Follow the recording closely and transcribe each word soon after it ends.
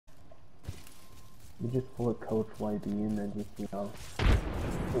You just pull a Coach YB and then just, you know,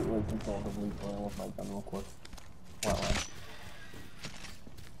 completely control the recoil with my gun real quick.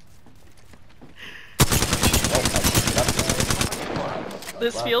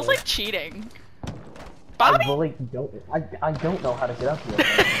 This feels like cheating. Bobby? I don't know how to get up here.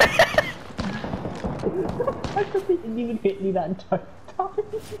 I just didn't even hit me that entire time.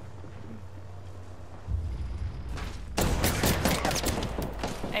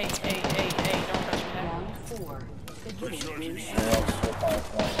 Hey, don't touch me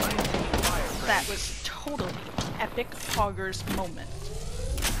there. That was totally epic Poggers moment.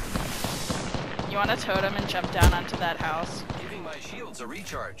 You want to totem and jump down onto that house? Giving my shields a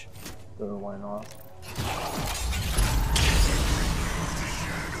recharge. Sure, why not?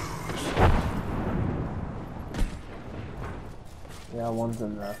 Yeah, one's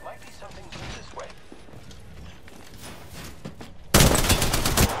in there. Might be something good this way.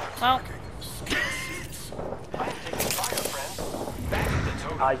 Well, I'm taking fire, friend. Back at the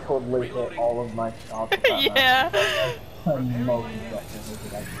totem. I totally hit all of my shots. yeah.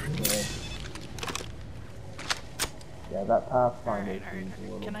 Yeah, that Pathfinder seems a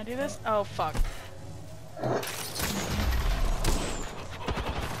little... Can I do this? Oh, fuck.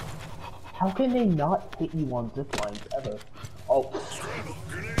 How can they not hit you on zip lines ever? Oh.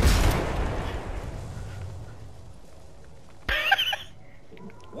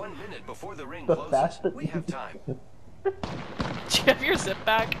 1 minute before the ring The closes. fact that We have time. Do you have your zip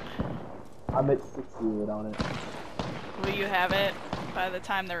back? I'm at 68 on it. Will you have it by the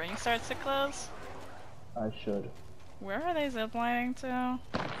time the ring starts to close? I should. Where are they ziplining to?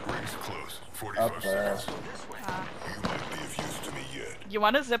 Ring's close. 45 seconds. Ah. You might be of use to me yet. You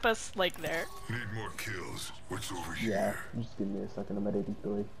want to zip us, like, there? Need more kills. What's over Yeah, here? just give me a second. I'm at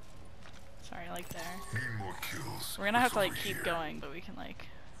 83. Sorry, like there. Need more kills. We're gonna have to, What's like, over keep here? going, but we can, like...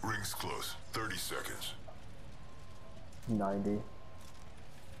 Ring's close. 30 seconds. 90.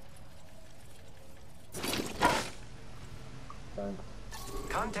 Thanks.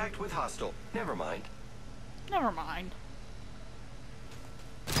 Contact with hostile. Never mind. Never mind.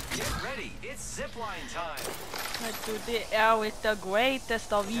 Get ready. It's zipline time. Let's do this. Oh, it's the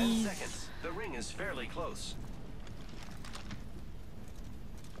greatest of 10 these. seconds. The ring is fairly close.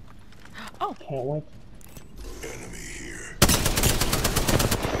 Oh. Can't wait. Enemy here.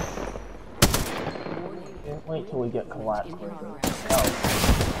 Can't wait till we get collapsed. I'm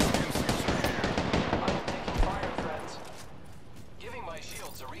taking fire, friends. Giving my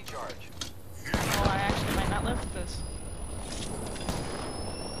shields a recharge. Oh, I actually might not live with this.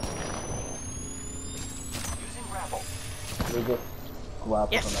 Using grapple. We just grab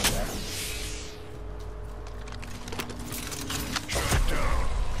Yes. them, I guess.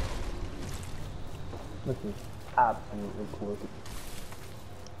 This is absolutely cool.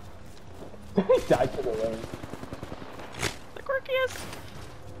 He died to the ring. The quirkiest.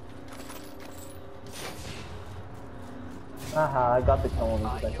 Haha, I got the kill on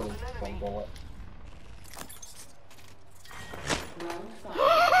because I could have one bullet.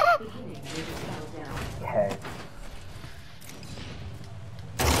 Okay.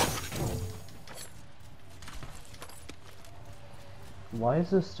 Why is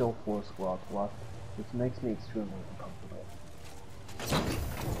there still 4 squads left? This makes me extremely uncomfortable.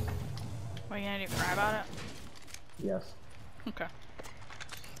 What, you gonna do, cry about it? Yes. Okay.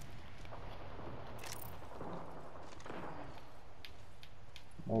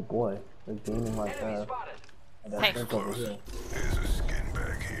 Oh boy, they're gaining like Enemy that. spotted. And I Hey. think over here. There's a skin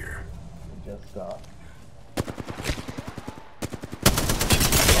bag here. Just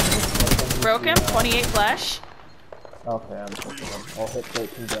Broken, 28 flesh. Okay, I'm taking them. I'll hit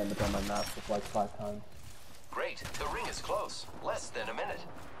 13 damage on my mask with like 5 times. Great. The ring is close. Less than a minute.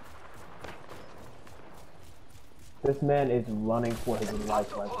 This man is running for his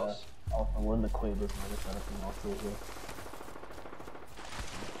life right there. Also, we're in the Quavers and there's anything else over here.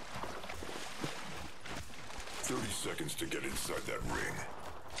 30 seconds to get inside that ring.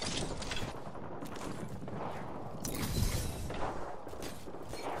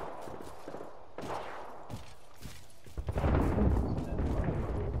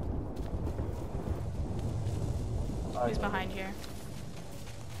 He's behind here.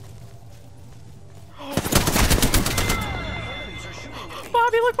 Enemies are shooting at me.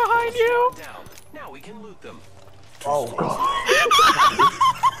 Bobby, look behind you! Down. Now we can loot them. Oh god.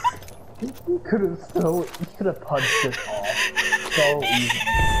 You could have punched this off so easy.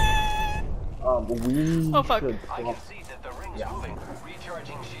 We Oh, fuck. should I swap. can see that the ring's moving.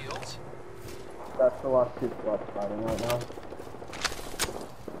 Recharging shields. That's the last 2 squads fighting right now.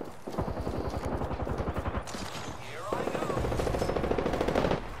 Here I go.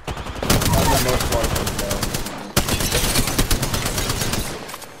 most likely so.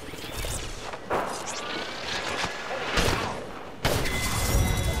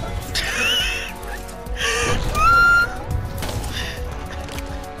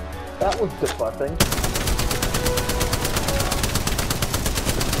 That was depressing.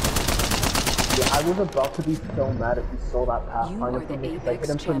 Yeah, I was about to be so mad if he stole that Pathfinder from me because I hit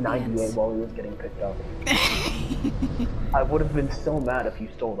him for 98 while he was getting picked up. I would have been so mad if you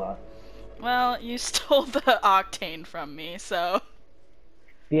stole that. Well, you stole the octane from me, so...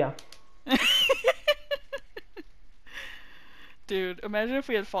 Yeah. Dude, imagine if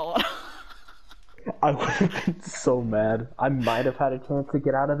we had fallen. I would have been so mad. I might have had a chance to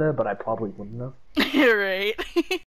get out of there, but I probably wouldn't have. Right.